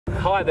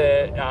Hi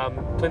there,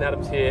 Clint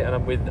Adams here, and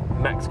I'm with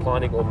Max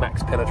Kleinig, or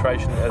Max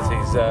Penetration as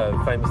he's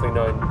famously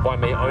known by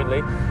me only.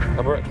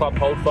 And we're at Club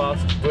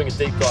Holdfast doing a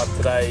deep dive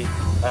today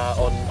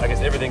on, I guess,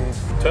 everything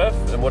turf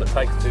and what it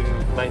takes to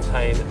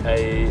maintain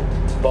a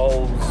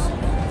bowls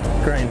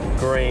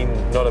green,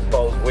 not a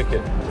bowls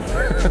wicket.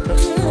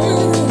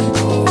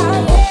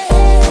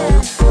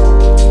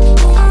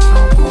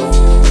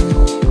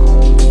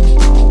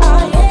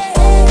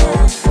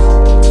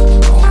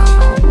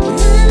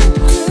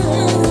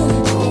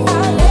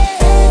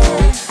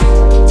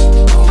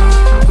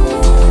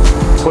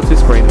 What's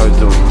this green hose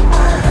doing?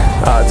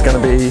 It's going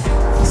to be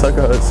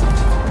soaker hose.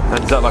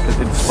 And is that like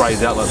it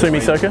sprays out like Sumi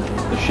soaker?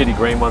 The shitty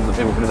green ones that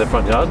people put in their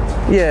front yard?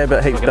 Yeah,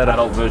 but heaps like better. An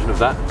adult version of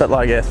that? But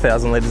like, yeah,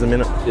 1,000 litres a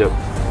minute. Yep.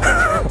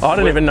 I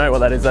don't even know what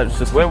that is. That's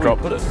just where a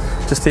drop. Would you put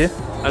it? Just here.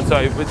 And so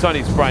it's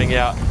only spraying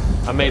out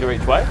a metre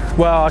each way?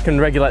 Well, I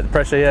can regulate the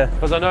pressure, yeah.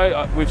 Because I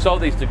know we've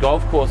sold these to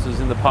golf courses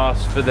in the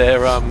past for their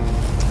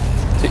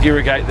to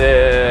irrigate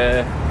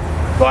their,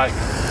 like,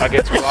 I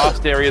guess,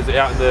 grassed areas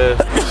out in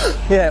the...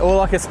 Yeah, or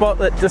like a spot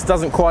that just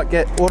doesn't quite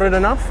get watered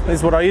enough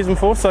is what I use them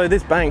for. So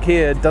this bank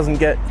here doesn't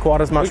get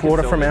quite as much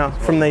water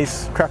from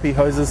these crappy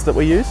hoses that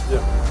we use.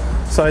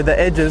 Yeah. So the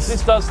edges...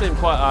 This does seem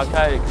quite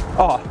archaic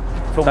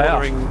for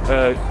watering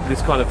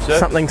this kind of surface.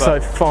 Something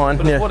so fine,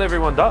 but it's what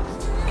everyone does.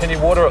 Can you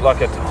water it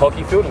like a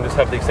hockey field and just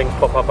have these things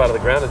pop up out of the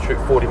ground and shoot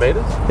 40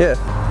 metres? Yeah,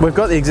 we've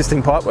got the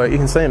existing pipework, you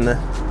can see them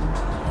there.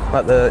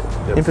 Like the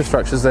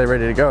infrastructure's there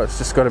ready to go. It's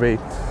just got to be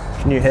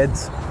new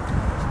heads,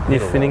 new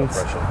fittings.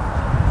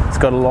 It's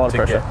got a lot of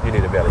pressure. You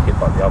need to be able to hit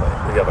like the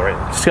other end.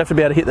 Just have to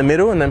be able to hit the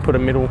middle and then put a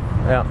middle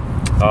out.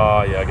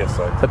 Oh yeah, I guess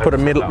so. So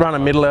run a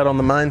middle out on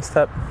the mains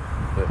tap.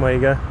 Yeah. There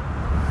you go.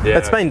 Yeah,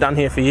 it's been done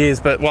here for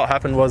years, but what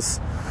happened was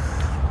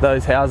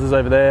those houses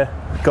over there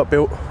got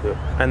built,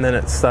 and then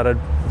it started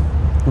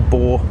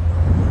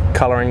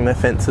colouring their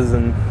fences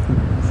and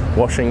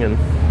washing, and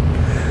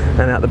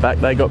out the back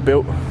they got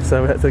built,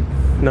 so we had to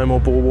no more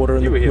bore water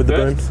with the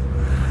booms.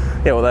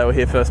 Yeah, well, they were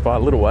here first by a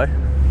little way.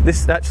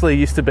 This actually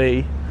used to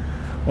be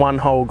one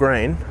whole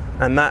green,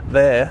 and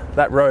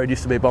that road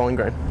used to be bowling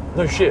green.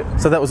 No shit.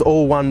 So that was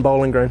all one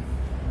bowling green.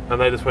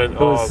 And they just went,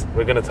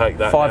 we're going to take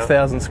that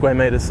 5,000 square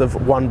metres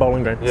of one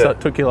bowling green. Yeah. So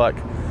it took you like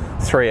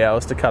 3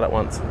 hours to cut it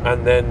once.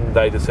 And then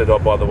they just said, oh,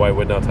 by the way,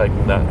 we're now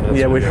taking that. And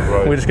yeah, we're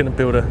just going to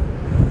build a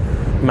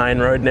main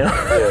road now.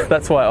 Yeah.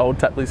 That's why Old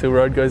Tapley's Hill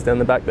Road goes down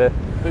the back there.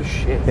 Oh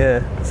shit.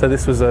 Yeah, so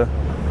this was a...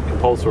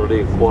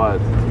 compulsorily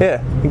acquired.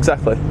 Yeah,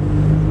 exactly.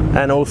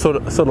 And all sort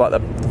of like the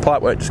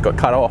pipework just got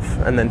cut off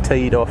and then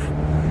teed off,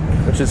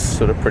 which is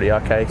sort of pretty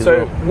archaic as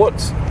well.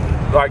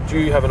 So do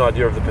you have an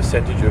idea of the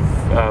percentage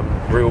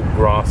of real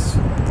grass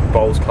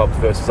bowls clubs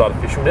versus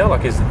artificial now?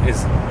 Like is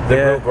the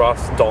real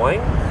grass dying?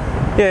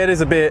 Yeah, it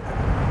is a bit,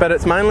 but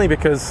it's mainly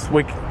because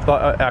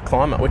our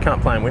climate, we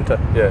can't play in winter.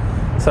 Yeah.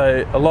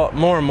 So a lot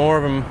more and more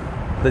of them,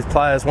 these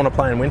players want to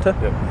play in winter,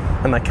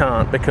 and they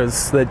can't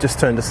because they're just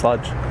turned to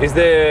sludge. Is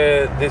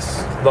there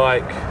this,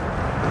 like,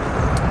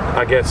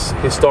 I guess,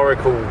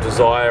 historical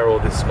desire or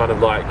this kind of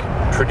like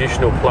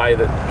traditional play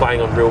that playing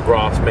on real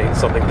grass means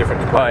something different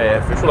to playing on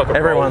artificial? Like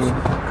everyone,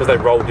 because they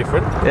roll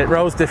different? It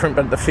rolls different,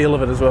 but the feel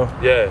of it as well.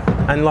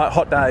 Yeah. And like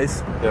hot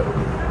days,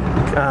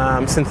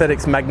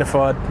 synthetics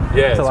magnified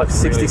to like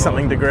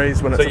 60-something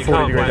degrees when it's a 40-degree day. So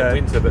you can't play in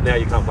winter, but now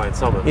you can't play in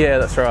summer. Yeah,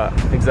 that's right,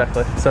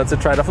 exactly. So it's a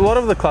trade-off. A lot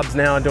of the clubs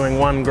now are doing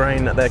one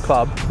green at their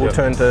club will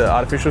turn to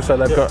artificial, so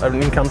they've got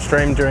an income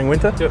stream during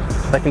winter.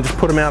 They can just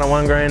put them out on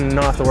one green and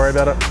not have to worry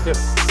about it.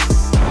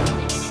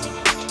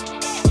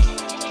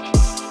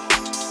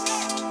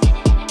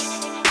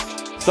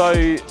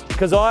 So,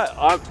 because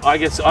I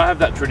guess I have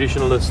that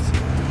traditionalist,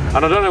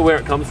 and I don't know where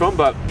it comes from,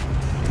 but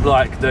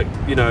like that,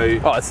 you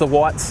know. Oh, it's the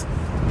whites.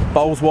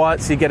 Bowls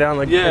whites, you get out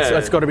on the,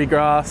 it's got to be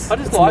grass. I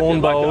just like lawn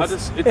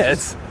bowls.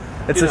 It's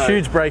a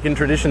huge break in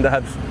tradition to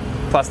have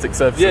plastic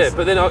surfaces. Yeah,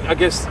 but then I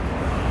guess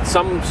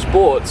some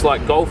sports,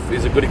 like golf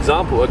is a good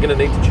example, are going to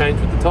need to change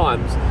with the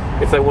times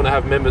if they want to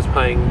have members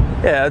paying.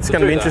 Yeah, it's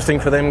going to be interesting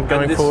for them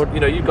going forward. You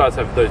know, you guys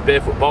have those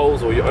barefoot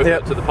bowls, or you open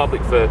it to the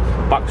public for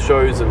buck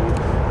shows and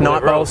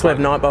night bowls. We have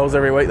night bowls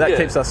every week. That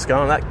keeps us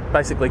going. That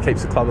basically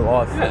keeps the club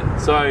alive. Yeah,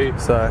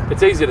 so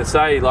it's easier to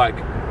say like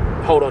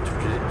hold on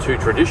to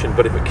tradition,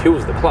 but if it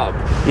kills the club,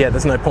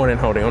 there's no point in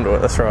holding on to it.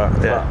 That's right.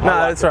 Yeah,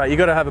 no, that's right. You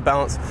got to have a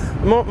balance.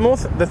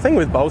 The thing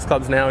with bowls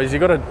clubs now is you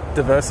got to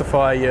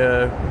diversify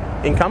your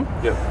income.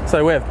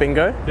 So we have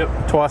bingo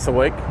twice a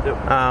week,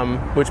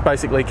 which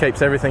basically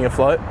keeps everything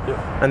afloat.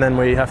 And then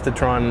we have to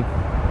try and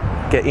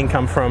get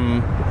income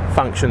from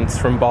functions,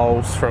 from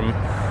bowls, from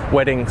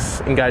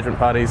weddings, engagement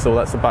parties, all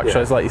that's the buck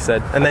shows, like you said,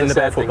 and then the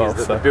barefoot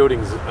bowls. The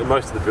buildings,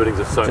 most of the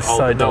buildings are so old,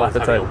 so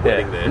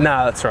dilapidated.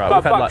 No, that's right.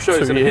 We've had like 2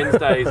 years. And hens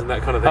days and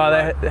that kind of thing.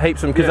 Oh, they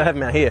heaps of them because they have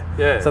them out here.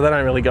 So they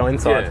don't really go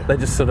inside. They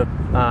just sort of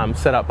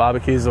set up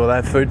barbecues, or they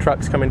have food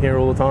trucks come in here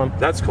all the time.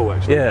 That's cool,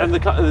 actually. And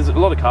there's a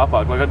lot of car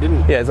park. Like I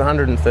didn't. Yeah, there's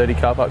 130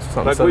 car parks or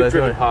something. Like, so we've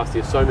driven past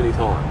here so many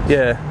times.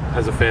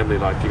 As a family,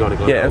 like you got to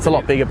go. Yeah, it's a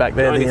lot bigger back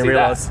there than you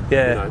realise. But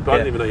I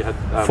didn't even know you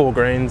had 4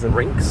 greens and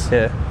rinks.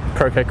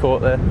 croquet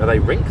court there. Are they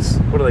rinks?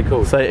 What are they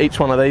called? So each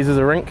one of these is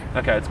a rink.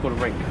 Okay, it's called a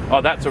rink.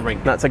 Oh, that's a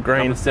rink. That's a green.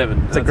 Number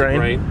 7. It's a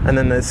green. And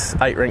then there's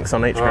 8 rinks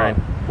on each green.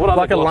 What other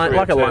like a lane.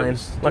 Like a lane.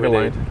 Like a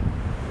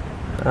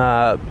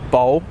lane.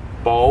 Bowl.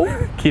 Bowl.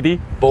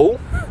 Kitty. Bull.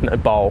 No,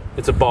 bowl.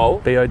 It's a bowl.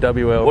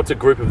 B-O-W-L. What's a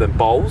group of them?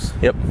 Bowls.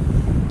 Yep.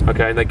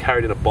 Okay, and they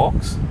carried in a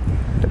box.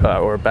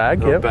 Or a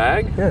bag. Or a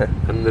bag. Yeah.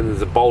 And then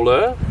there's a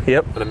bowler.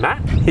 Yep. And a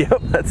mat.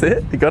 Yep. That's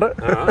it. You got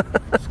it. All right.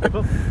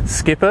 Skipper.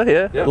 Skipper.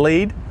 Yeah. Yep.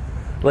 Lead.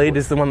 Lead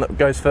is the one that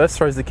goes first,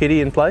 throws the kitty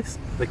in place.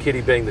 The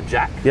kitty being the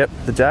jack. Yep,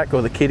 the jack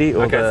or the kitty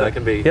or okay, so that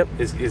can be. Yep.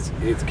 Is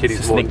kitty's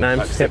just more nicknames.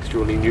 like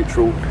sexually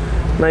neutral?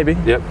 Maybe.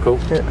 Yep, cool.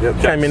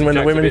 Yep. Came in when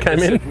the women came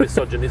in.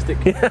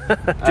 Misogynistic.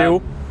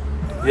 Jill.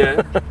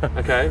 Yeah.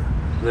 Okay.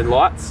 And then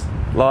lights.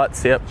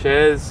 Lights. Yep.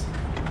 Chairs.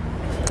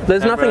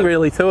 There's nothing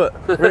really to it.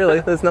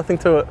 Really, there's nothing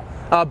to it.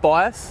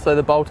 Bias. So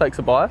the bowl takes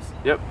a bias.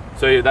 Yep.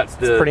 So that's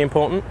it's pretty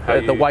important.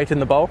 The weight in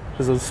the bowl.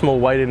 There's a small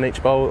weight in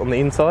each bowl on the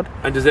inside.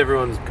 And does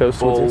everyone's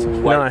bowl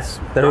weights?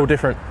 No, they're all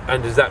different.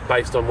 And is that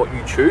based on what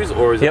you choose,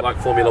 or is it like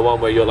Formula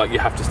One where you're like you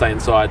have to stay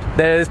inside?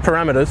 There's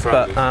parameters,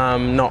 but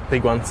not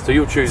big ones. So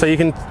you'll choose. So you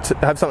can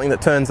have something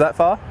that turns that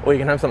far, or you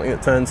can have something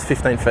that turns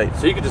 15 feet.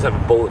 So you could just have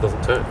a ball that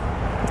doesn't turn.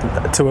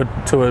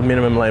 To a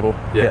minimum label.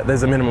 Yeah,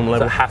 there's a minimum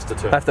level. So it has to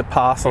turn. They have to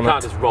pass on it. You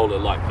can't just roll it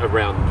like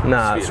around.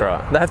 Nah, that's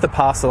right. They have to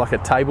pass like a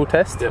table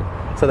test. Yep.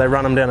 So they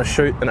run them down a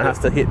chute and it has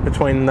to hit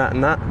between that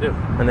and that. Yep.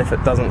 And if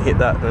it doesn't hit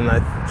that, then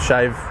they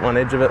shave one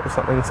edge of it or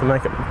something to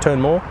make it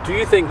turn more. Do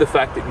you think the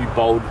fact that you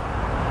bowled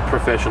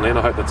professionally, and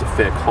I hope that's a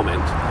fair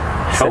comment,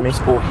 helps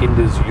or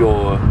hinders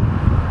your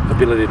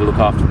ability to look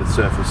after the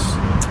surface?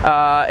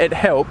 It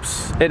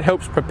helps. It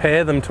helps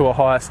prepare them to a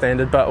higher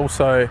standard, but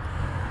also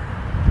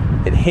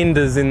it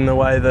hinders in the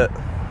way that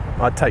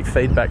I take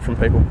feedback from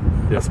people,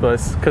 I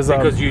suppose.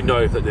 Because you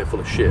know that they're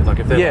full of shit. Like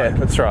if they're like,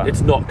 that's right.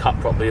 It's not cut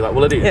properly. Like,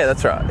 well, it is. Yeah,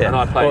 that's right. Yeah. And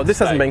I played this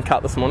hasn't been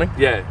cut this morning.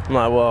 Yeah. I'm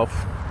like, well,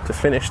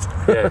 just finished.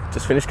 Yeah.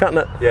 Just finished cutting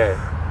it.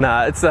 Yeah.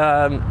 Nah, it's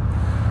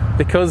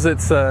because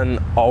it's an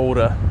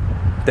older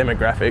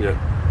demographic.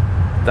 Yeah.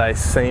 They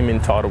seem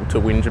entitled to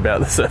whinge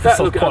about the surface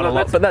quite a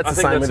lot, but that's the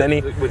same with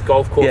any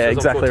golf courses. Yeah,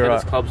 exactly right.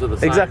 Clubs are the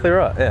same. Exactly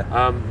right.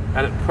 Yeah.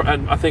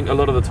 And I think a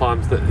lot of the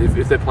times that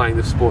if they're playing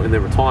this sport in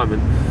their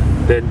retirement,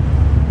 then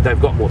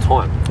they've got more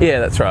time. Yeah,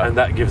 that's right. And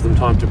that gives them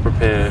time to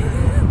prepare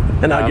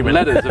an argument,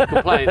 letters of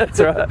complaint, that's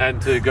right. and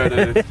to go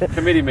to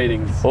committee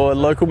meetings or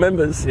local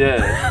members.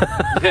 Yeah.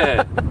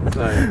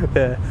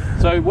 Yeah.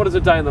 So what is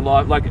a day in the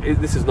life like?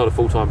 This is not a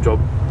full-time job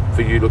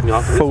for you looking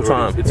after full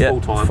time. It's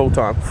full time. Full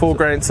time. 4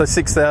 grand. So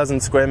 6,000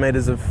 square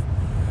metres of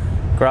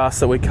grass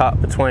that we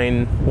cut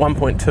between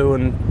 1.2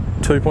 and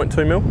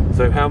 2.2 mil.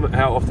 So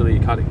how often are you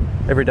cutting?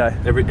 Every day.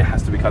 It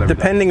has to be cut every day.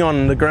 Depending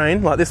on the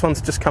grain. Like this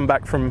one's just come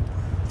back from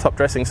top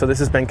dressing, so this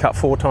has been cut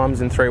 4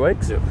 times in 3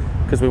 weeks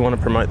because we want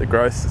to promote the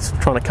growth. It's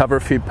trying to cover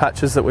a few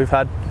patches that we've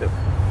had.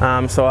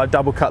 Yep. So I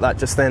double cut that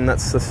just then.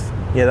 That's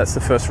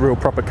the first real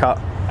proper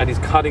cut. And he's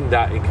cutting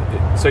that,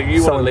 so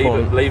you want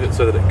to leave it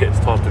so that it gets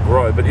time to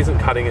grow, but isn't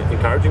cutting it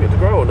encouraging it to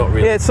grow or not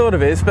really? Yeah, it sort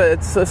of is, but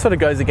it sort of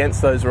goes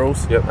against those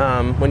rules.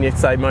 Yep. When you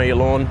say mow your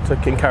lawn to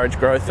encourage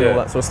growth and all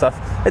that sort of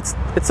stuff,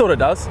 it sort of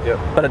does,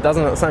 but it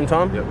doesn't at the same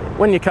time. Yep.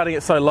 When you're cutting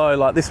it so low,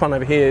 like this one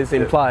over here is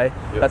in play,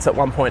 that's at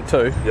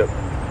 1.2. Yep.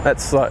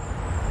 That's like...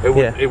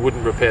 It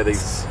wouldn't repair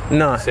these sand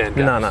gaps.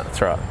 No,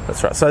 that's right.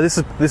 That's right. So this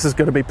is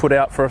going to be put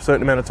out for a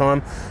certain amount of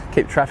time,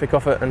 keep traffic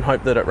off it, and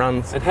hope that it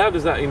runs. And how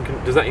does that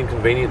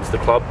inconvenience the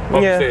club?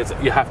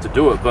 Obviously, you have to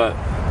do it, but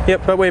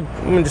but we're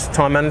just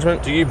time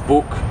management. Do you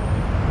book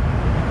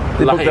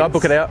lanes? I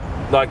book it out.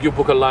 Like you'll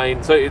book a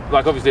lane. So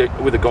obviously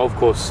with a golf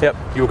course,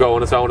 you'll go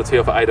on and say I want to tee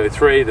off at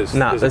 8:03.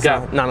 There's a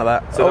gap. None of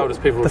that. So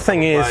people. The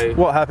thing is,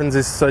 what happens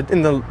is, so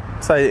in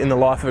the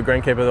life of a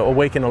greenkeeper, or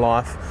week in a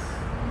life.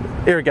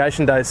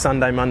 Irrigation day is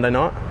Sunday, Monday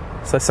night.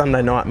 So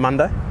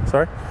Monday.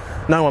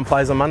 No one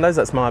plays on Mondays,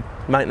 that's my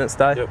maintenance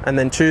day. Yep. And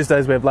then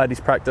Tuesdays we have ladies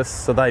practice,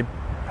 so they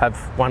have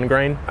 1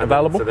 green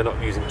available. So they're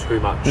not using too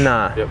much.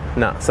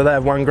 Nah. So they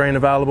have 1 green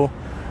available.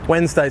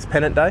 Wednesday's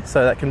pennant day,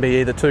 so that can be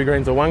either 2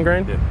 greens or 1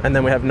 green. Yep. And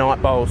then we have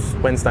night bowls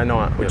Wednesday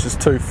night, which is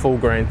 2 full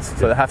greens.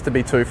 So there have to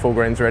be 2 full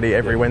greens ready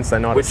every Wednesday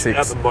night at 6. Which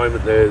at the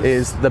moment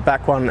is the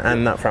back one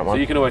and that front one. So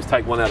you can always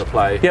take one out of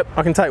play. Yep,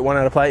 I can take one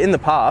out of play. In the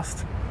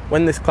past,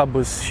 when this club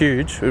was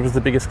huge, it was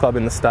the biggest club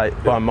in the state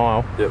by a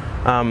mile. Yep.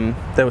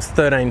 There was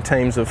 13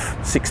 teams of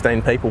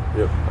 16 people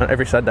on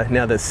every Saturday.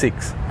 Now there's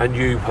 6. And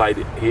you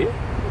played here?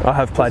 I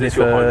have played here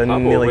for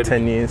nearly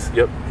 10 years.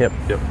 Yep.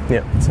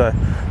 So,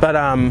 but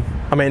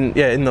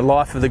in the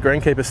life of the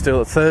greenkeeper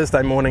still,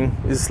 Thursday morning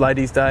is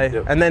ladies'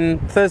 day, and then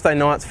Thursday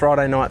nights,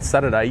 Friday nights,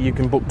 Saturday you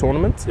can book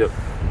tournaments. Yep.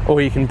 Or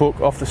you can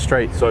book off the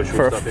street for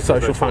a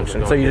social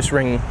function. So you just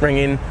ring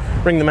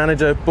the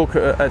manager, book.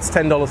 It's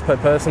 $10 per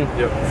person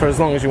for as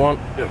long as you want.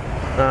 Yep.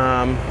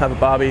 Have a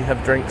barbie,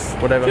 have drinks,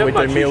 whatever. We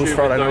do meals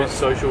Friday night.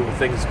 Social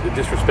things,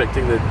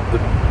 disrespecting the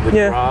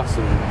grass,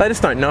 and they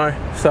just don't know.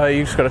 So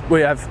you just got to.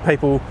 We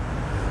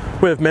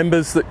have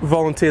members that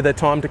volunteer their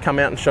time to come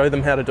out and show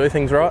them how to do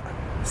things right.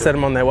 set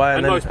them on their way,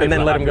 and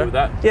then let them go. With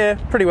that. Yeah,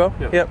 pretty well.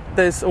 Yep.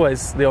 There's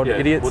always the odd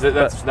idiots. Well,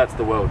 that's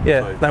the world.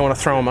 Yeah, so. They want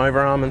to throw them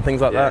overarm and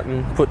things like that,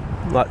 and put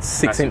like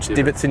 6-inch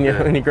divots in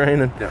your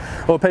green, and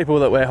or people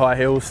that wear high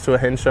heels to a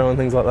hen show and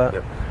things like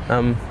that.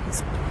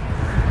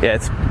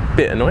 It's a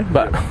bit annoying,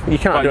 but you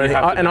can't do anything,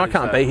 and I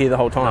can't be here the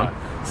whole time. No.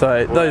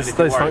 So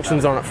those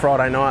functions on at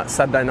Friday night,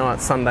 Saturday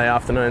night, Sunday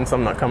afternoons,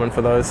 I'm not coming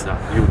for those.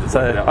 No,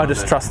 so I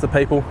just trust the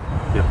people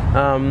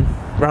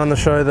running the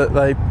show that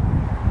they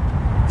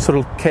sort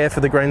of care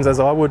for the greens as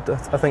I would.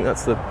 I think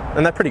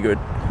and they're pretty good.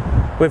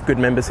 We have good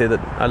members here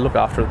that look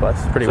after the place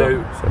pretty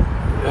well.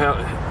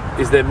 So.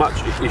 Is there much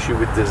issue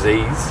with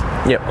disease?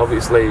 Yep.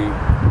 Obviously,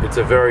 it's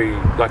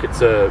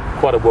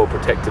quite a well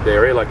protected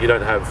area. Like you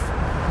don't have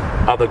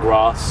other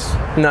grass.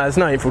 No, there's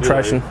no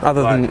infiltration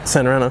other than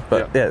Centerana,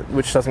 but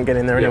which doesn't get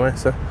in there anyway.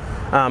 So,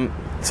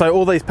 so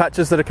all these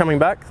patches that are coming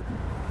back,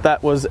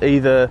 that was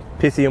either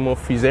Pythium or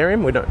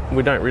Fusarium.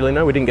 We don't really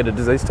know. We didn't get a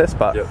disease test,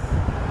 but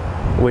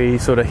we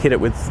sort of hit it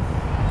with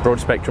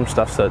broad spectrum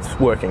stuff, so it's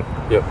working.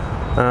 Yep.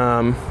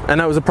 And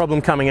that was a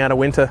problem coming out of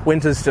winter.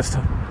 Winter's just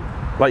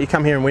like you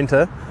come here in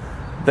winter,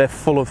 they're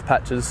full of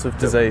patches of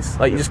disease.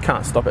 Like you just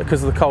can't stop it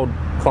because of the cold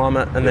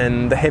climate and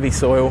then the heavy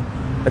soil.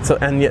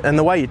 And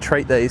the way you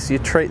treat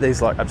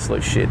these like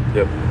absolute shit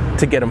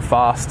to get them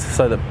fast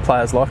so that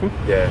players like them.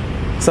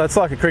 Yeah. So it's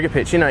like a cricket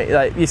pitch,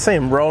 you see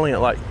them rolling it,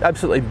 like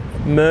absolutely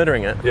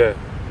murdering it. Yeah.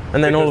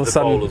 And then all of a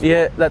sudden,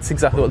 that's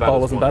exactly what the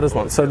bowlers and batters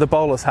want. So the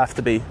bowlers have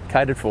to be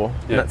catered for.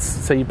 Yeah.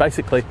 So you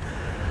basically,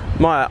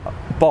 my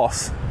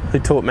boss who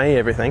taught me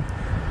everything,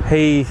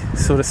 he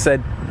sort of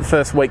said the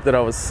first week that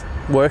I was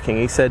working,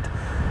 he said,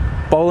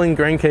 bowling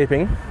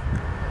greenkeeping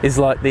is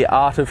like the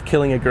art of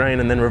killing a green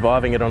and then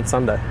reviving it on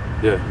Sunday.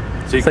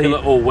 Yeah. So you kill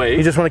it all week.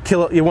 You just want to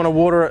kill it. You want to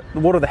water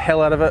the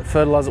hell out of it,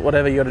 fertilise it,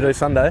 whatever you got to do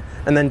Sunday,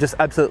 and then just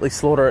absolutely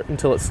slaughter it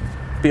until it's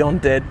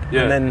beyond dead,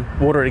 and then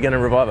water it again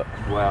and revive it.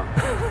 Wow.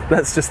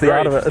 That's just the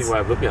art of it. Interesting way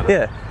of looking at it.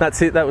 Yeah, that's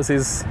it. That was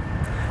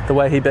the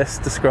way he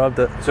best described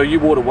it. So you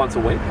water once a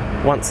week?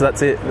 Once,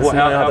 that's it.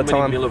 How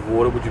many mil of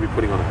water would you be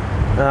putting on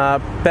it?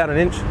 About an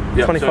inch,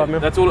 25 mil.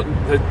 That's all.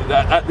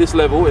 At this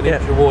level, an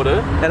inch of water.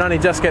 It only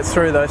just gets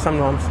through though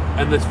sometimes.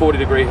 And there's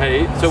 40-degree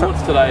heat. So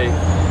what's today?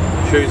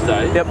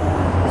 Tuesday. Yep.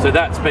 So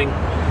that's been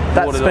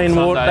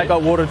watered. That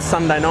got watered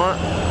Sunday night.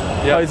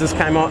 Yep. Hoses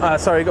came on.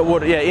 Got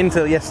watered.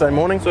 Into yesterday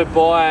morning. So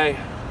by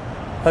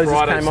hoses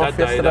Friday, came off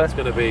Saturday, yesterday. that's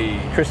going to be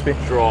crispy,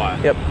 dry.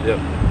 Yep.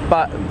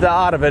 But the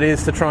art of it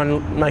is to try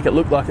and make it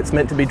look like it's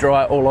meant to be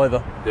dry all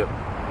over. Yep.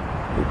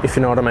 If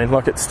you know what I mean,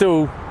 like it's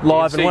still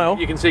live and well.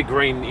 You can see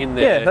green in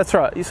there. Yeah, that's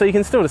right. So you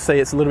can still see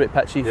it's a little bit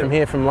patchy from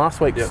here, from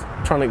last week's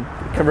trying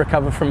to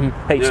recover from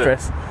heat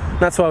stress. And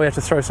that's why we have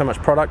to throw so much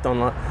product on,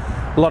 like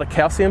a lot of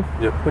calcium,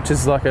 which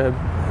is like a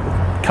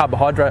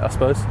carbohydrate, I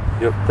suppose,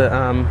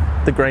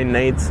 that the green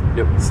needs.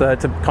 So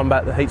to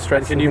combat the heat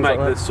stress. And can you make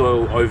the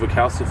soil over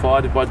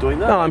calcified by doing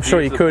that? No, I'm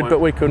sure you could, but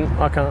we couldn't.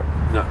 I can't.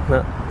 No.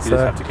 You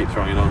just have to keep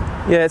throwing it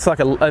on. Yeah, it's like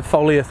a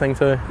foliar thing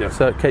too.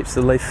 So it keeps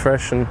the leaf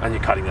fresh and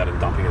you're cutting that and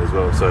dumping it as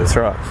well. So that's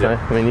right. So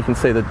I mean, you can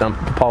see the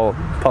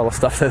polar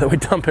stuff there that we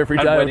dump every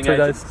day or 2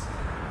 days.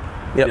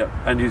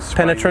 And use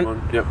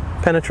penetrant.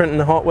 Penetrant in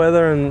the hot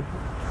weather, and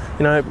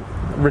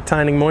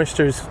retaining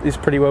moisture is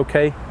pretty well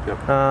key.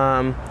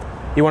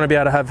 You want to be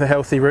able to have a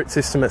healthy root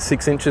system at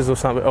 6 inches or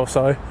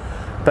so,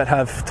 but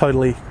have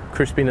totally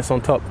crispiness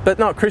on top. But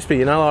not crispy,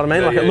 you know what I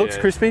mean? It looks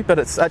crispy, but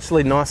it's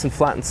actually nice and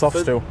flat and soft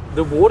still.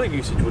 The water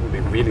usage wouldn't be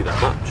really that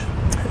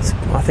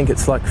much. I think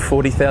it's like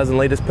 40,000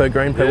 litres per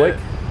green per week.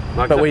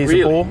 But we use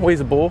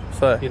a bore,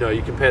 so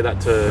you compare that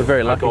to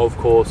a golf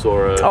course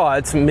or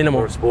it's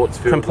minimal, or a sports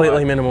field,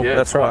 completely minimal. Yeah,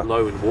 that's it's quite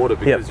low in water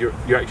because you're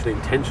actually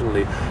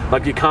intentionally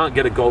you can't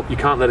let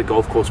a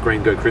golf course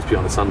green go crispy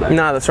on a Sunday.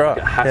 No, that's right.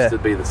 It has to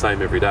be the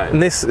same every day. And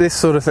this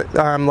sort of thing,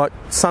 like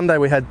Sunday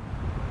we had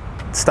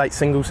state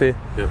singles here.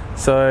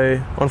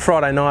 So on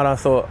Friday night I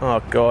thought,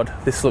 oh God,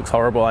 this looks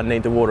horrible. I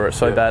need to water it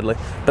so badly.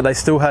 But they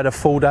still had a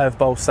full day of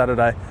bowls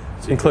Saturday,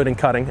 including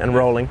cutting and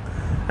rolling,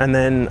 and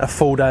then a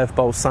full day of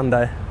bowls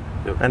Sunday.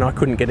 And I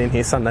couldn't get in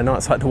here Sunday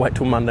night, so I had to wait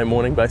till Monday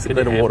morning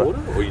basically to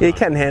water. You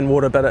can hand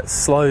water, but it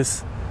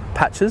slows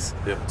patches.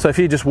 So if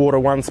you just water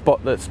one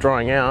spot that's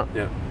drying out,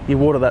 you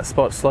water that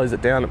spot, slows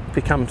it down, it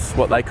becomes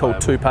what they call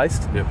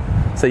two-paced.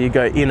 So you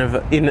go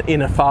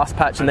in a fast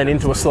patch and then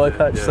into a slow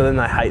patch, so then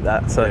they hate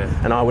that. So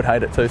and I would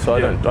hate it too, so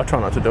I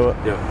try not to do it.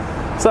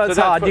 So it's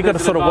hard, you've got to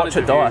sort of watch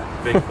it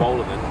die. Being a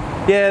bowler then.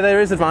 Yeah, there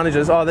is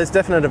advantages. There's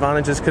definite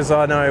advantages because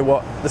I know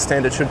what the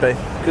standard should be.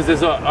 Because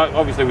there's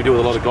obviously we do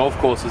with a lot of golf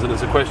courses, and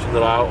it's a question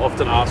that I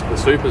often ask the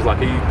supers, like,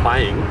 are you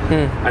playing?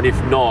 And if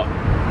not,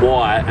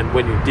 why? And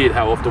when you did,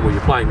 how often were you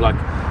playing? Like,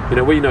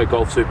 we know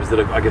golf supers that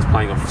are, I guess,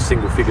 playing off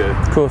single-figure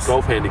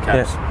golf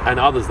handicaps, and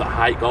others that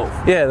hate golf.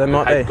 Yeah, they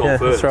might hate be.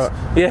 Golfers, that's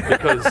right. Yeah,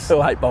 because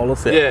they'll hate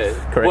bowlers. Yeah,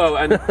 correct. Well,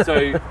 and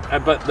so,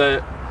 but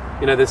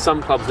you know, there's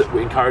some clubs that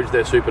encourage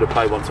their super to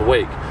play once a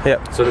week,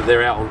 so that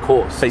they're out on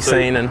course, be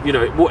seen, and you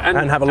know,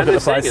 and have a look at the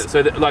place.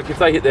 So that, like, if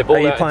they hit their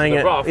ball out into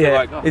the rough, they're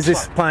like, oh, is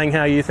this playing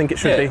how you think it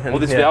should be? And, well,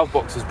 this valve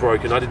box is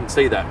broken. I didn't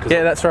see that because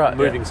that's right. I'm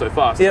moving so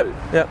fast. So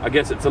I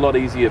guess it's a lot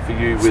easier for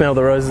you with, smell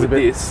the roses with a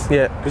bit. this,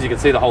 because you can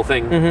see the whole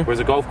thing. Whereas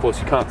a golf course,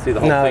 you can't see the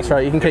whole thing. No, that's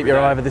right. You can keep your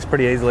eye over this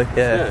pretty easily.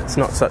 It's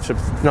not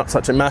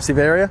such a massive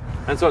area.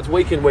 And so it's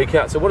week in, week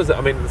out. So what is that?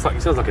 I mean, it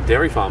sounds like a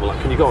dairy farmer.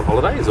 Like, can you go on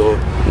holidays or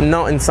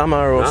not in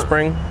summer or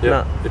spring?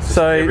 No.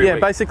 So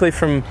week. Basically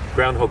from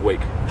Groundhog Week,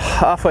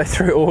 halfway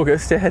through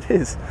August. Yeah, it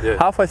is.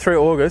 Halfway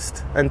through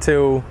August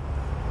until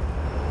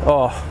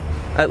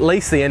at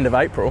least the end of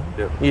April.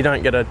 You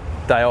don't get a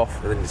day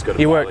off. And then you just go to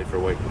Bali for a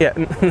week.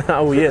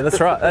 That's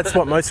right. That's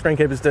what most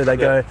greenkeepers do.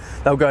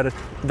 They'll go to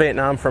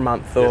Vietnam for a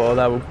month, or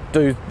they'll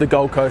do the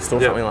Gold Coast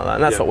or something like that.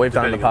 And that's what we've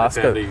done in the past.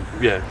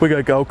 We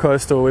go Gold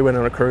Coast, or we went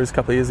on a cruise a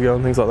couple of years ago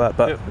and things like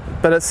that.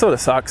 But it sort of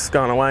sucks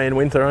going away in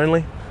winter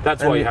only.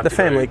 That's why you have the to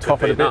family go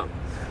cop it a bit.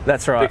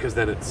 That's right. Because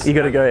then it's you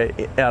got to go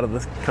out of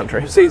the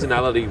country.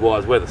 Seasonality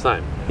wise, we're the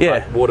same.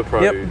 Like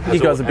Waterpro. You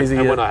guys are busy.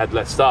 And when I had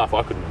less staff,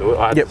 I couldn't do it.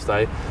 I had to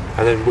stay.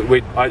 And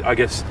then I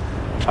guess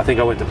I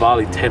think I went to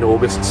Bali 10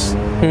 Augusts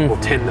or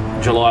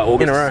 10 July,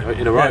 August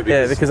in a row.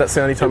 Because that's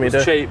the only time you do. It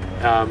was cheap,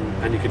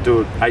 and you could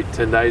do it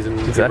 8-10 days and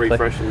you could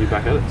refresh and you're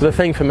back at it. The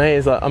thing for me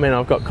is, like, I mean,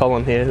 I've got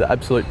Colin here, the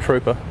absolute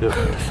trooper.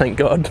 Thank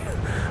God.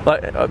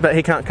 But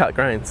he can't cut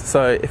greens.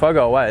 So if I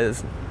go away,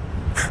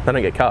 they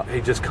don't get cut. He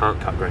just can't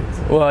cut greens.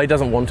 Well, he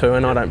doesn't want to,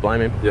 and I don't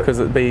blame him, because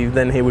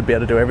then he would be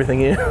able to do everything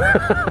here.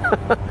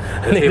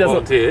 And he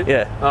volunteered?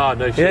 Yeah. Oh,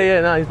 no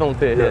shit. No, he's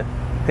volunteered,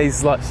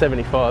 He's like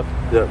 75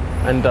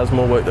 and does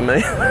more work than me.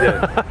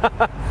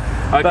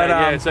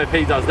 Okay, so if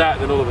he does that,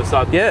 then all of a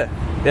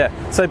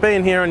sudden... So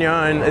being here on your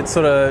own, it's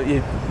sort of,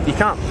 you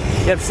can't,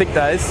 you have sick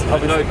days.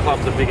 No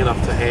clubs are big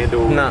enough to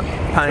handle...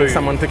 paying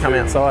someone to come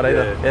outside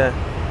either.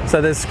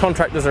 So there's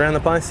contractors around the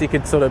place, you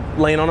could sort of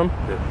lean on them.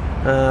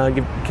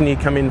 Can you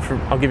come in for?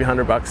 I'll give you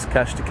 $100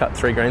 cash to cut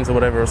 3 greens or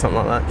whatever, or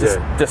something like that.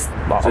 Just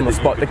like, on the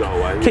spot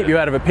to keep you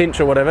out of a pinch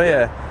or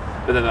whatever.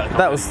 But then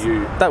that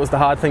was the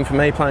hard thing for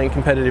me, playing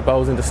competitive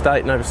bowls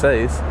interstate and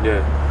overseas.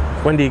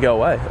 When do you go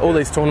away? All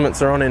these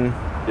tournaments are on in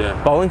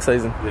bowling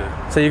season.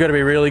 So you've got to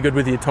be really good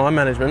with your time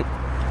management.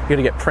 You've got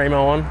to get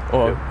primo on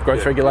or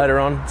growth regulator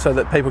on, so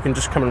that people can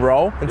just come and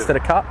roll instead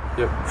of cut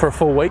for a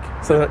full week,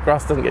 so that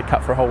grass doesn't get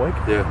cut for a whole week.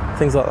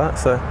 Things like that.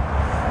 So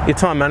your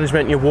time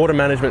management, your water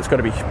management's got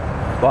to be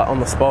like on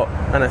the spot.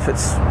 And if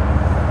it's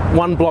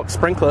one block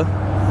sprinkler,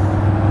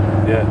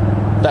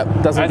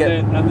 that doesn't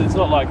and it's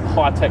not like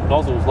high-tech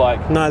nozzles,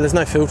 like... No, there's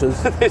no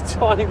filters. They're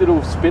tiny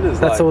little spinners.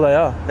 That's all they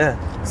are,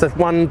 So if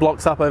one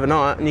blocks up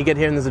overnight and you get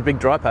here and there's a big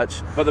dry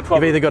patch, but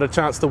you've either got a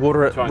chance to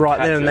water it right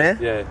there and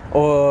there,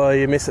 or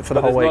you miss it for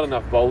the whole week. There's not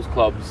enough bowls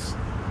clubs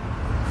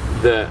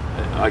that,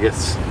 I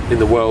guess, in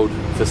the world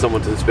for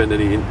someone to spend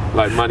any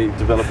money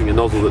developing a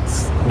nozzle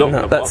that's not going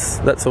to pop.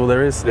 That's all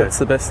there is. That's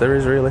the best there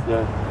is, really.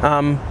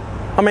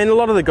 I mean, a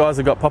lot of the guys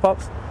have got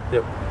pop-ups.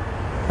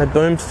 They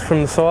booms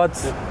from the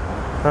sides.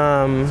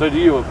 So do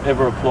you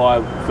ever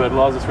apply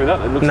fertiliser through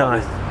that? It looks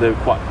like they're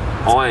quite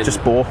iron.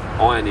 Just bore.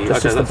 Irony.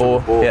 Just the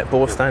bore.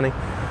 Bore staining.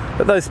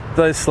 But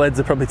those sleds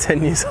are probably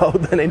 10 years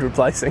old. They need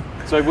replacing.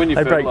 So when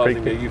you're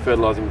fertilising, are you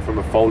fertilising from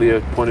a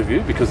foliar point of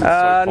view because it's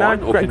so fine?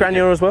 No,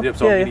 granular as well.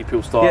 So mini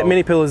pill style. Yeah,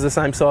 mini pill is the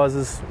same size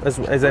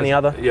as any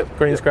other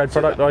greens grade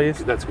product I use.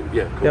 That's good.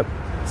 Yeah. Cool.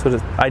 Sort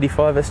of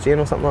 85 SGN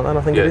or something like that,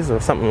 I think it is, or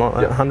something like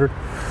that, 100.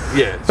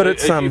 But so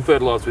it's, if you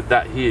fertilise with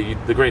that here,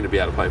 the green will be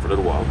able to play for a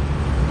little while.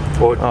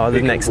 Or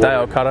the next day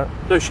I'll cut it.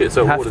 No shit,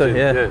 so have to,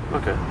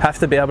 okay. Have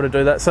to be able to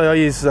do that. So I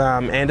use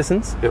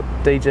Anderson's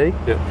DG.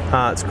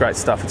 It's great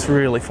stuff. It's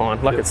really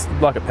fine. It's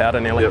like a powder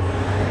nearly.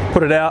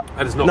 Put it out.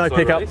 And it's not no slow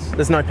pickup. Release?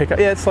 There's no pickup.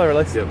 Yeah, it's slow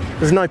release.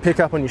 There's no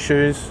pickup on your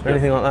shoes or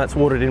anything like that. It's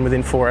watered in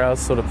within 4 hours,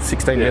 sort of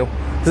 16 mil.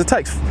 Because it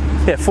takes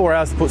 4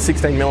 hours to put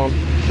 16 mil on,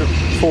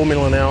 4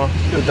 mil an hour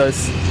with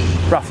those,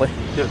 roughly.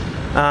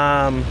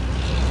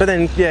 But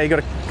then you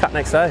got to cut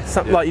next day.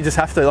 Something like you just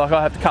have to. Like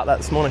I have to cut that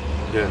this morning.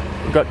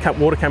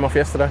 Water came off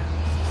yesterday.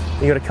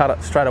 You got to cut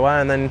it straight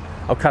away, and then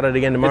I'll cut it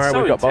again tomorrow.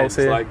 We've got bowls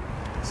here.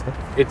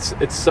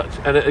 It's such,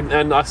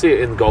 and I see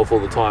it in golf all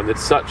the time. There's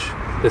such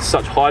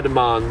high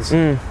demands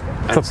and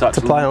such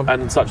to play on,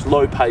 and such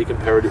low pay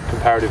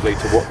comparatively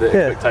to what the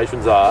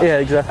expectations are.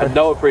 Exactly. And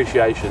no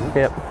appreciation.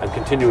 And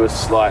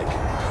continuous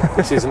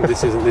this isn't,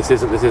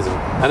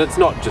 and it's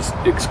not just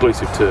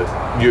exclusive to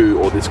you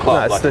or this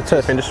club. No, it's the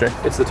turf industry.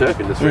 It's the turf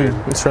industry.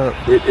 That's right.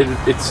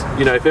 It's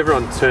if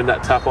everyone turned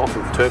that tap off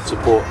of turf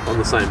support on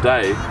the same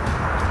day,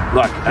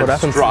 and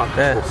struck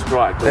or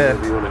strike,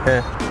 whatever you want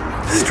to.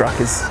 Struck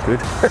is good.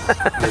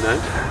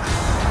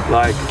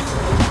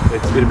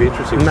 It's going to be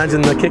interesting.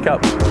 Imagine the kick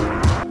up.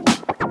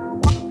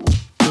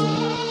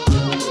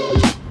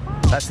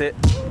 That's it.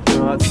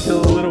 Oh, it's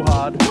still a little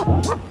hard.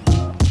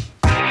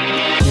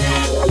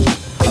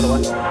 Other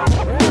way.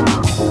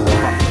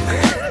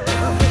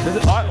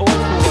 I always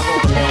feel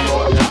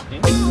like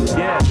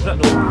yeah, is that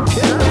normal?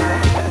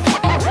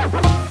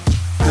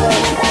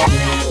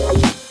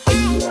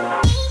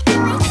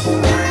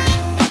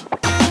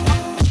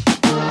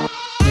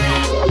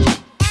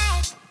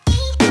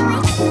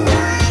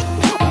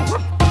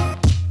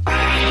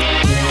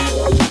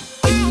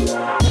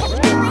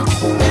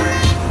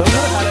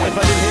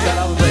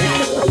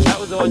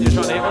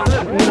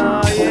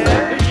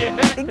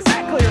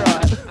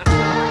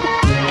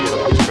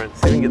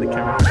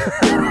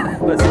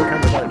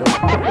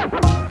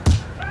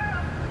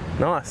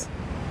 Nice.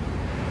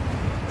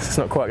 It's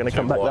not quite going to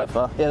come back that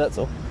far. Yeah, that's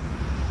all.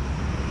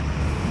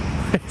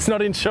 It's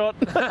not in shot.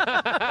 Is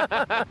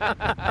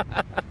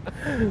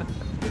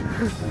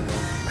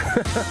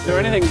there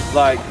anything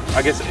like,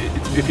 I guess,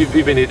 have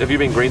you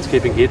been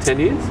greenskeeping here 10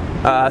 years?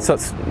 So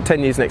it's 10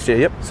 years next year,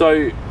 yep.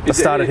 So I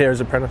started here as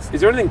an apprentice.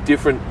 Is there anything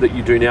different that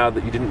you do now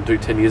that you didn't do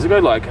 10 years ago?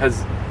 Like,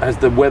 has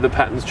the weather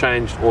patterns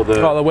changed, or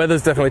the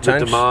weather's definitely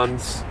changed.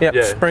 Demands? Yep,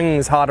 yeah. Spring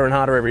is harder and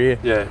harder every year.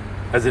 Yeah.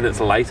 As in it's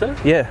later?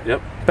 Yeah.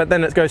 Yep. But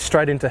then it goes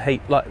straight into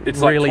heat, like it's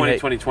really like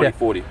 20,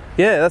 40.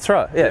 Yeah, that's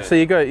right. Yeah. So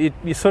you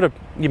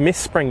miss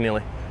spring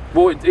nearly.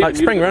 Well, like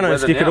spring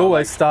runners, you could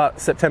always start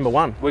September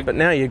 1, but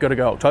now you've got to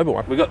go October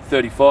 1. We've got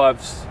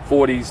 35s,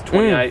 40s,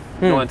 28,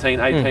 19,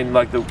 18,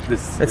 like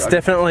this. It's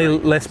definitely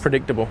less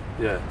predictable.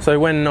 Yeah. So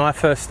when I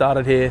first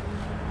started here,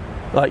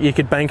 like you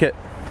could bank it.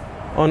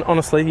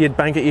 Honestly, you'd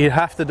bank it. You'd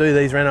have to do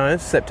these renos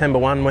September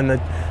 1 when the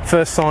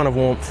first sign of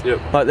warmth.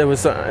 Yep. Like there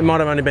was, it might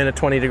have only been a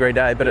 20-degree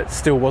day, but it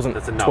still wasn't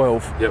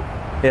 12. Yep.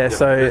 Yeah. Yep.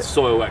 So there's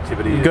soil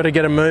activity. You've got to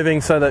get them moving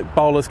so that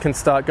bowlers can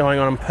start going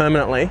on them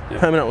permanently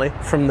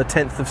from the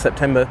 10th of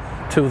September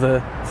till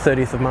the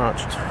 30th of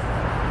March.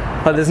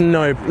 Like there's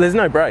no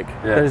break.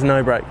 Yeah. There's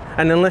no break,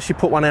 and unless you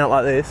put one out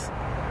like this,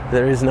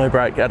 there is no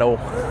break at all.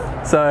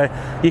 So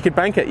you could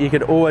bank it. You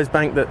could always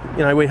bank that.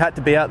 You know, we had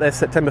to be out there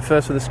September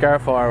 1st with a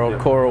scarifier or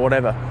core or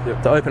whatever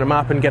to open them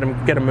up and get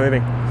them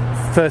moving.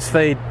 First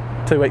feed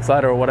 2 weeks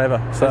later or whatever.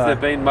 So has there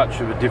been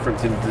much of a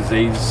difference in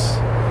disease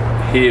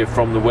here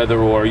from the weather,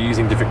 or are you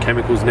using different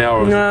chemicals now,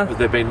 or has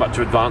there been much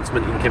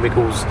advancement in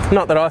chemicals?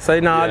 Not that I see.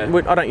 No,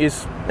 I don't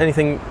use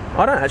anything.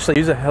 I don't actually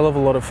use a hell of a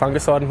lot of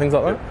fungicide and things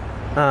like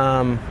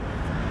that.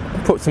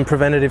 Put some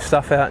preventative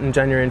stuff out in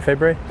January and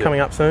February,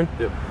 coming up soon.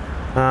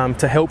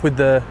 To help with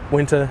the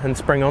winter and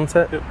spring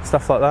onset,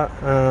 stuff like that.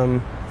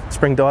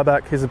 Spring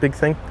dieback is a big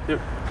thing.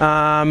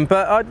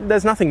 But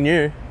there's nothing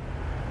new.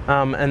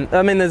 And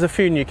I mean, there's a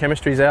few new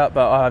chemistries out,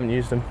 but I haven't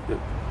used them.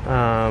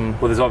 Well,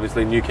 there's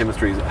obviously new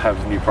chemistries that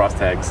have new price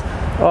tags.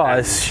 Oh,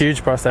 there's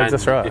huge price tags,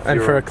 that's right.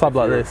 And for a club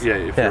like this.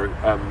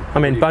 I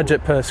mean,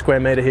 budget per square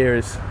metre here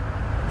is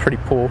pretty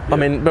poor. I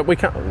mean, but we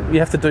can't. You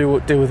have to deal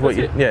with what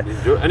you. Yeah.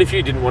 And if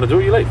you didn't want to do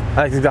it, you leave.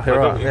 That's exactly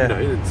right. You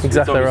know, it's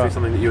obviously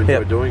something that you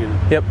enjoy doing.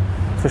 And,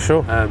 for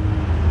sure.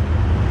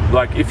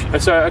 Like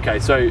if so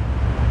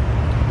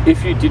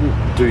if you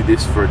didn't do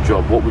this for a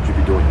job, what would you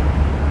be doing?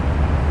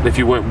 If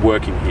you weren't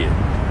working here,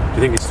 do you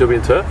think you'd still be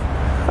in turf?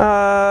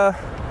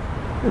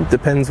 It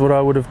depends what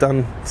I would have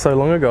done so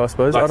long ago, I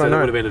suppose. I don't know.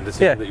 It would have been a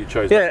decision that you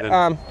chose. I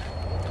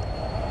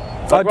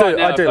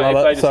do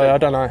love it, so I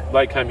don't know.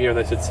 They came here and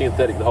they said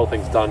synthetic, the whole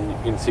thing's done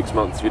in 6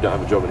 months, you don't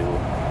have a job anymore.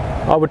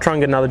 I would try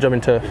and get another job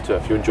in turf. In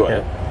turf, you enjoy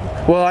it?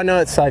 Well, I know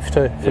it's safe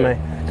too for me,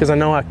 because I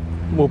know I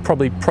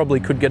probably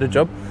could get a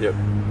job.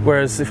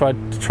 Whereas if I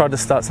tried to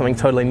start something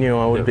totally new,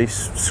 I would be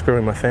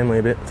screwing my family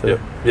a bit. So.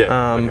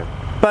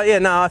 But yeah,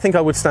 no, I think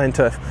I would stay in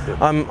turf.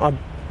 I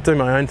do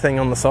my own thing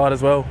on the side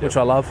as well, which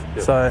I love.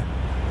 So.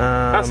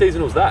 How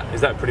seasonal is that?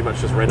 Is that pretty much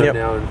just reno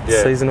now? And,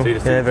 seasonal. So you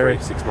just very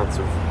 6 months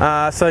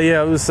of. So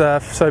yeah, it was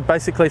so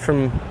basically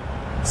from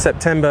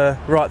September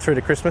right through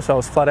to Christmas, I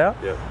was flat out.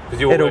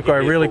 It'll go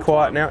really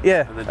quiet now.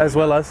 As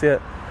well as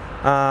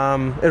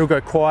it'll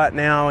go quiet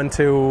now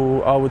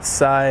until I would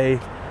say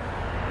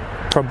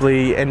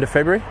probably end of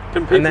February,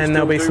 and then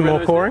there'll be some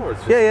more coring.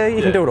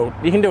 You can do it all.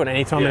 You can do it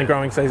any time in a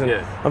growing season.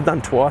 I've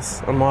done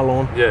twice on my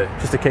lawn,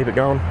 just to keep it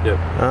going.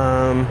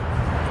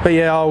 But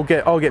yeah, I'll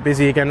get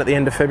busy again at the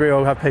end of February.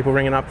 I'll have people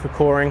ringing up for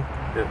coring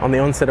on the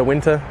onset of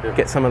winter.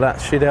 Get some of that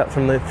shit out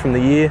from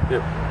the year,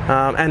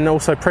 and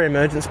also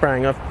pre-emergent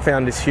spraying. I've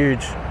found is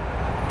huge.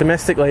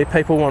 Domestically,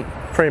 people want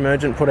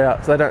pre-emergent put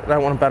out, so they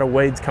don't want to battle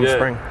weeds come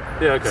spring.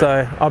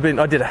 So I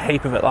did a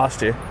heap of it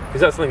last year. Is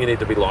that something you need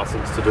to be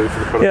licensed to do for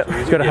the product you're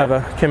using? Got to have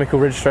a chemical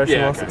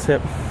registration license.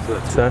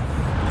 So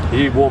are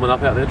you warming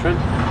up out there, Trent?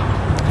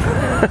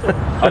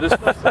 I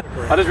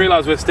just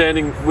realised we're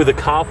standing with a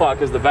car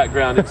park as the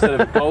background instead of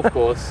a golf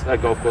course,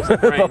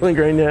 bowling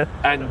green,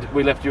 and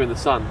we left you in the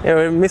sun. Yeah,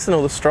 we're missing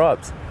all the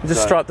stripes. We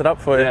just striped it up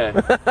for you. All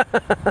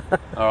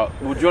right.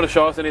 Well, do you want to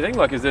show us anything?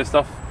 Like, is there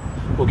stuff?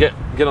 We'll get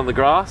on the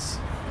grass.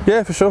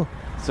 Yeah, for sure.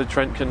 So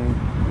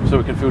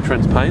we can feel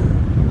Trent's pain.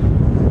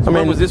 So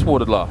when was this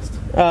watered last?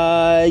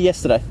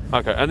 Yesterday.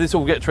 Okay, and this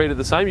will get treated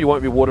the same? You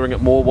won't be watering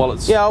it more while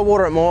it's... Yeah, I'll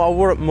water it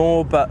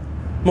more, but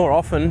more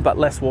often, but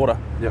less water.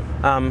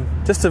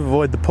 Just to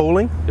avoid the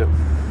pooling.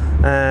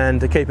 And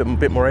to keep it a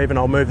bit more even,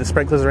 I'll move the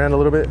sprinklers around a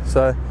little bit.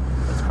 So,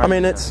 I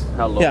mean, it's...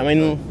 How long? Yeah, I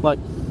mean, like...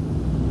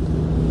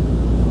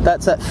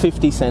 That's at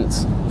 50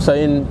 cents. So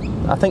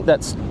I think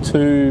that's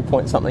 2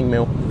 point something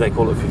mil. They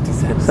call it 50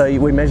 cents. So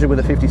we measure with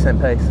a 50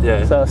 cent piece.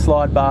 So a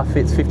slide bar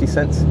fits 50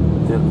 cents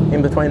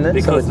in between there.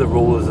 Because the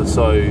rulers are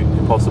so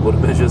impossible to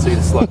measure, so you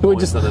just slide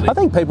points underneath. I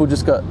think people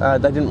just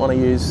got, they didn't want to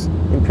use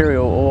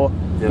imperial or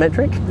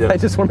metric. They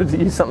just wanted to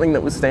use something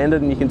that was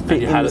standard and you can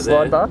fit in the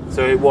slide bar.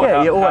 So what?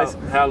 Yeah, you always,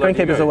 how low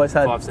greenkeepers always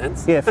had 5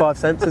 cents? Yeah, 5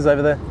 cents is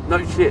over there.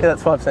 No shit. Yeah,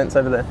 that's 5 cents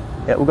over there.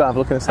 Yeah, we'll go have a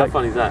look in a sec. How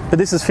funny is that? But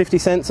this is 50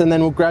 cents, and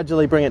then we'll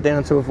gradually bring it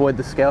down to avoid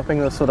the scalping,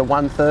 the sort of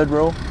 1/3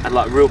 rule. And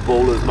like real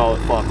ballers mow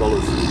at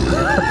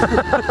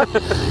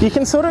 $5. You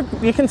can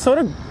sort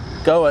of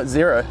go at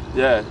 0.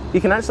 Yeah.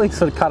 You can actually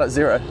sort of cut at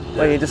 0,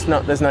 where you just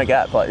not, there's no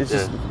gap. Like it's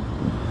just,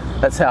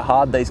 that's how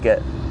hard these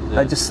get.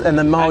 They just, and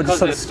the mower just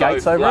sort of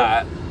skates over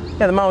it.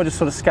 Yeah, the mower just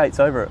sort of skates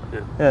over it.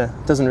 Yeah,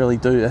 it doesn't really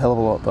do a hell of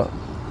a lot, but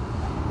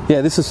yeah,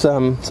 this is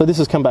so this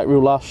has come back real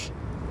lush.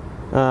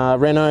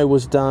 Reno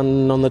was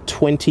done on the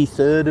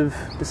 23rd of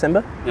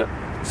December. Yep.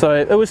 So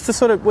it was just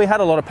sort of, we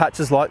had a lot of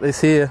patches like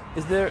this here.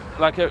 Is there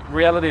like a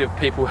reality of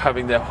people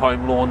having their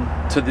home lawn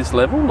to this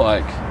level?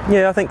 Like,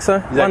 yeah, I think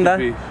so. One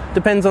day.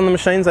 Depends on the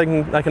machines they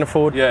can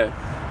afford. Yeah.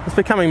 It's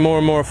becoming more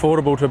and more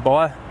affordable to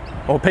buy,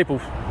 or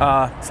people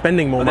are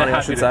spending more money,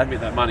 I should say.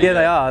 That money, yeah,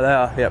 they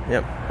are.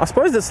 Yep. I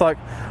suppose it's like,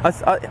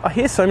 I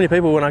hear so many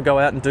people when I go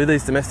out and do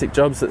these domestic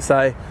jobs that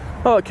say,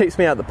 oh, it keeps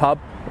me out of the pub,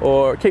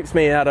 or it keeps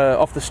me out of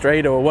off the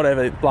street, or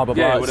whatever, blah blah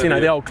blah. It's,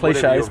 the old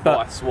cliches.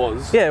 But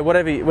yeah,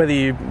 whether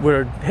you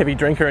were a heavy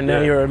drinker and now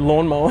you're a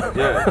lawnmower.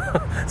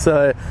 Yeah.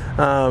 So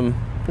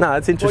no,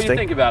 it's interesting. Well,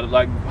 you think about it,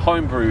 like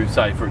homebrew,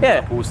 say for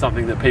example, was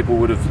something that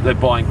people they're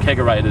buying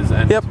kegerators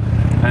and. Yep.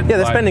 And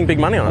they're spending big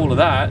money on it. All of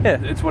that. Yeah.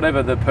 It's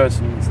whatever the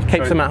person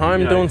keeps them at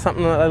home doing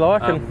something that they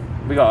like. And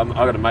I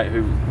got a mate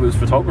who was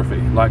photography.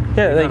 Like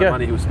there you go.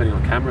 Money he was spending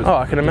on cameras. Oh,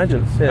 I can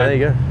imagine. Yeah, there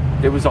you go.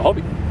 It was a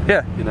hobby.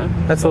 Yeah.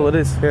 That's all it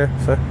is.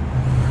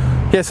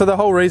 Yeah. So the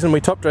whole reason we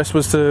top dressed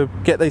was to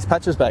get these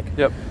patches back.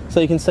 Yep. So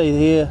you can see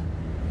here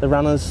the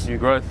runners. New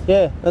growth.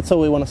 Yeah, that's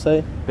all we want to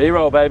see.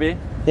 B-roll, baby.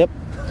 Yep.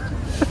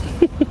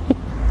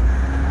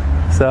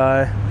 So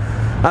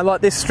I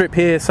like this strip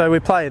here. So we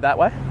play that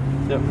way.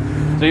 Yep.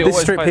 So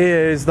this strip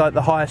here is like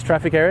the highest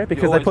traffic area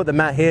because they put the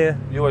mat here.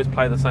 You always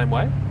play the same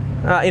way?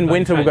 In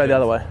winter we'll go the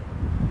other way.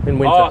 In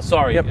winter. Oh,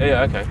 sorry. Yep.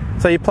 Yeah, okay.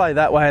 So you play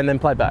that way and then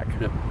play back.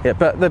 Yep. Yeah,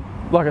 but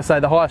like I say,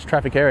 the highest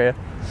traffic area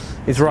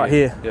is right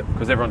here. Yep.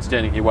 Because everyone's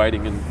standing here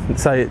waiting and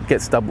so it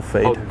gets double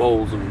feed. Holding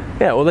balls and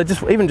well, they're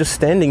just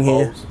standing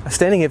here.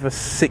 Standing here for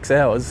 6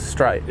 hours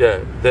straight. Yeah,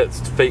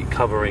 that's feet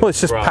covering. Well,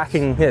 it's just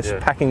packing. Yeah, it's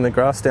packing the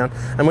grass down.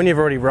 And when you've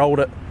already rolled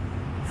it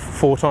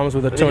 4 times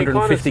with a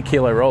 250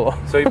 kilo roller.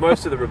 So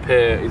most of the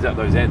repair is at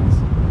those ends.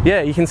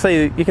 Yeah, you can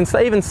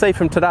even see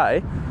from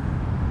today.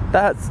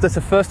 That's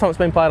the first time it's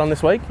been played on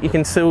this week. You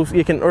can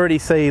already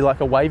see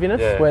like a waviness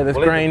where there's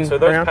green. So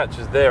those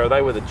patches there, are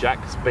they where the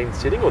jack's been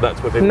sitting, or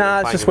that's where people? Nah,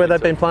 it's just where they've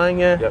been playing.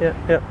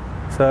 Yeah.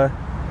 So.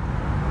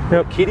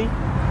 Kitty.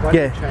 Why do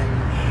you change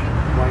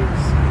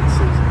waves in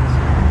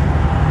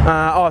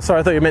seasons? Sorry,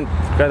 I thought you meant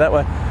go that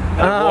way.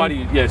 Why do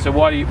you?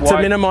 To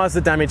minimise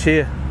the damage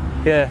here.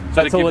 Yeah, so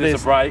that's all it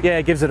is. A break. Yeah,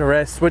 it gives it a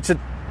rest, which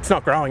it's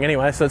not growing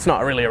anyway, so it's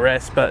not really a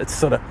rest, but it's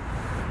sort of.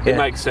 It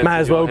makes sense. May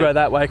as well go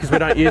that way because we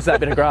don't use that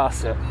bit of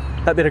grass.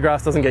 That bit of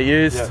grass doesn't get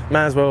used.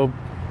 May as well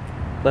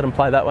let them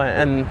play that way.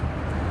 And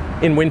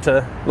in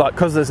winter, like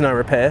because there's no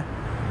repair,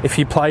 if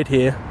you played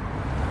here,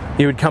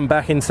 you would come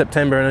back in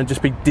September and it'd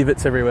just be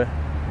divots everywhere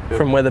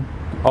from where the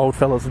old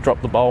fellas would drop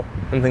the bowl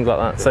and things like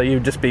that. So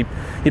you'd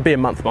be a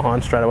month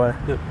behind straight away.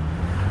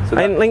 So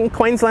in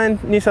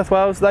Queensland, New South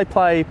Wales, they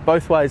play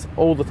both ways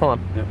all the time.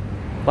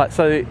 Like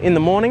so, in the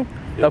morning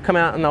they'll come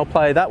out and they'll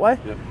play that way,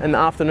 and in the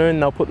afternoon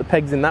they'll put the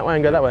pegs in that way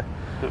and go that way.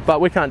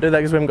 But we can't do that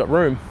because we haven't got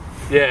room.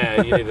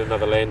 Yeah, you need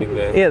another landing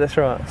there. Yeah, that's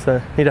right.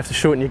 So you'd have to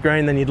shorten your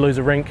green, then you'd lose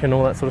a rink and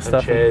all that sort of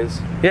stuff. Chairs.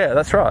 Yeah,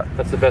 that's right.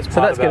 That's the best part.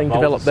 So that's getting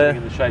developed there.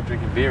 Sitting in the shade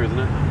drinking beer, isn't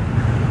it?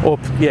 Or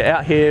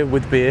out here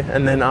with beer,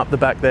 and then up the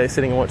back there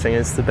sitting and watching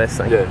is the best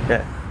thing.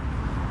 Yeah.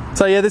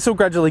 So this will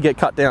gradually get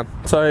cut down.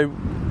 So,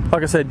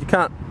 like I said, you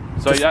can't.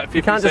 So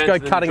you can't just go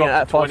cutting it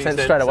at 5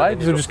 cents straight away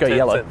because it'll just go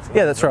yellow.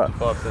 Yeah, that's right.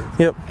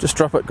 Yep, just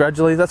drop it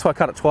gradually. That's why I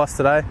cut it twice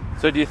today.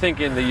 So do you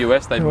think in the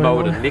US they mow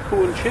it a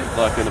nickel and shit?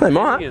 They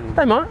might.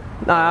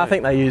 No, I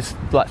think they use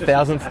like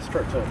thousandth.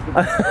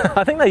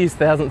 I think they use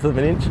thousandth of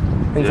an inch,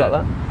 things like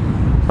that.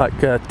 Like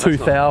 2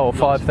 thou or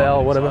 5 thou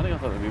or whatever. I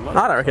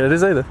don't reckon it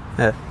is either.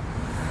 Yeah.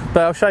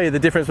 But I'll show you the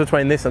difference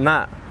between this and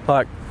that.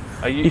 Like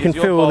you can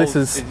feel this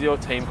is. Is your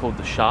team called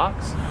the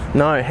Sharks?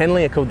 No,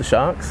 Henley are called the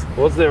Sharks.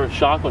 Was there a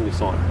shark on your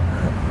sign?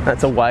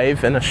 That's a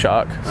wave and a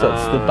shark, so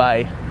it's the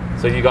bay.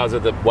 So you guys are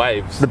the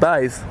waves? The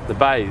bays. The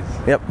bays?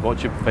 Yep.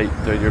 Watch your feet,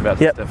 dude, you're about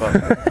to step up.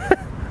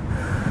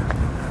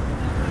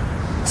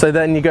 So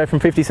then you go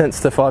from 50 cents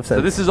to 5 cents.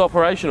 So this is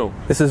operational?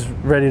 This is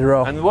ready to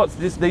roll. And what's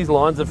this? These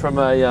lines are from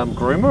a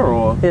groomer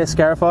or? Yeah,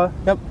 scarifier.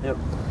 Yep.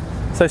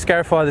 So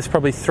scarifier this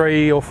probably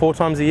 3 or 4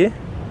 times a year.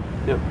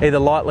 Yep. Either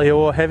lightly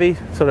or heavy,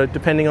 sort of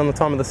depending on the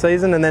time of the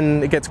season, and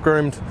then it gets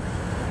groomed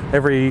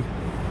every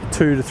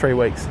 2 to 3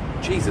 weeks.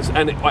 Jesus,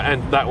 and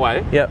that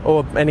way? Yeah,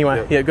 or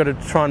anyway, you've got to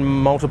try and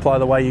multiply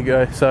the way you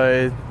go.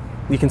 So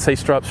you can see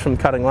stripes from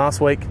cutting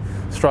last week,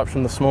 stripes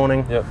from this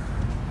morning,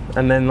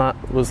 and then that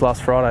was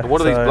last Friday. And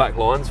what are these black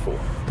lines for?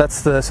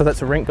 That's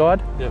a rink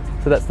guide. Yep.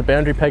 So that's the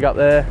boundary peg up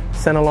there,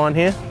 centre line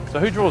here. So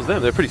who draws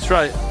them? They're pretty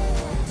straight.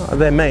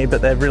 They're me,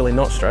 but they're really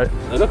not straight.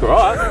 They look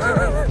alright.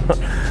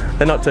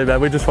 They're not too bad.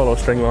 We just follow a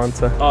string line.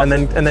 So so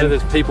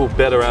there's people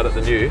better at it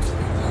than you.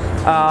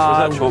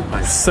 Was that chalk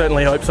paint?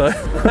 Certainly hope so.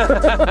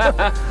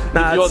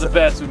 Nah, you're the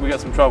best when we get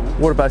some trouble.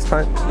 Water-based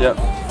paint. Yep.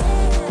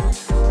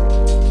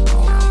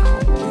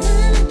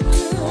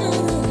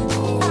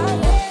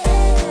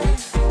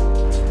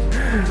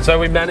 So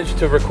we managed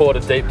to record a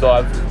deep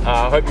dive.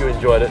 I hope you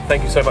enjoyed it.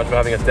 Thank you so much for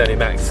having us, Danny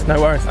Max.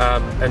 No worries.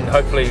 And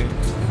hopefully,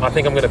 I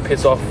think I'm going to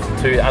piss off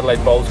to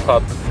Adelaide Bowls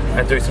Club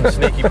and do some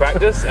sneaky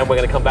practice, and we're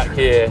going to come back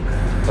here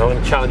and I'm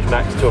going to challenge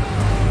Max to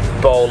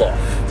a bowl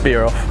off.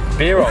 Beer off.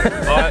 Beer off.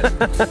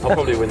 I'll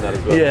probably win that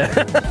as well. Yeah.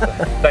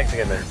 Thanks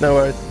again, man. No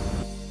worries.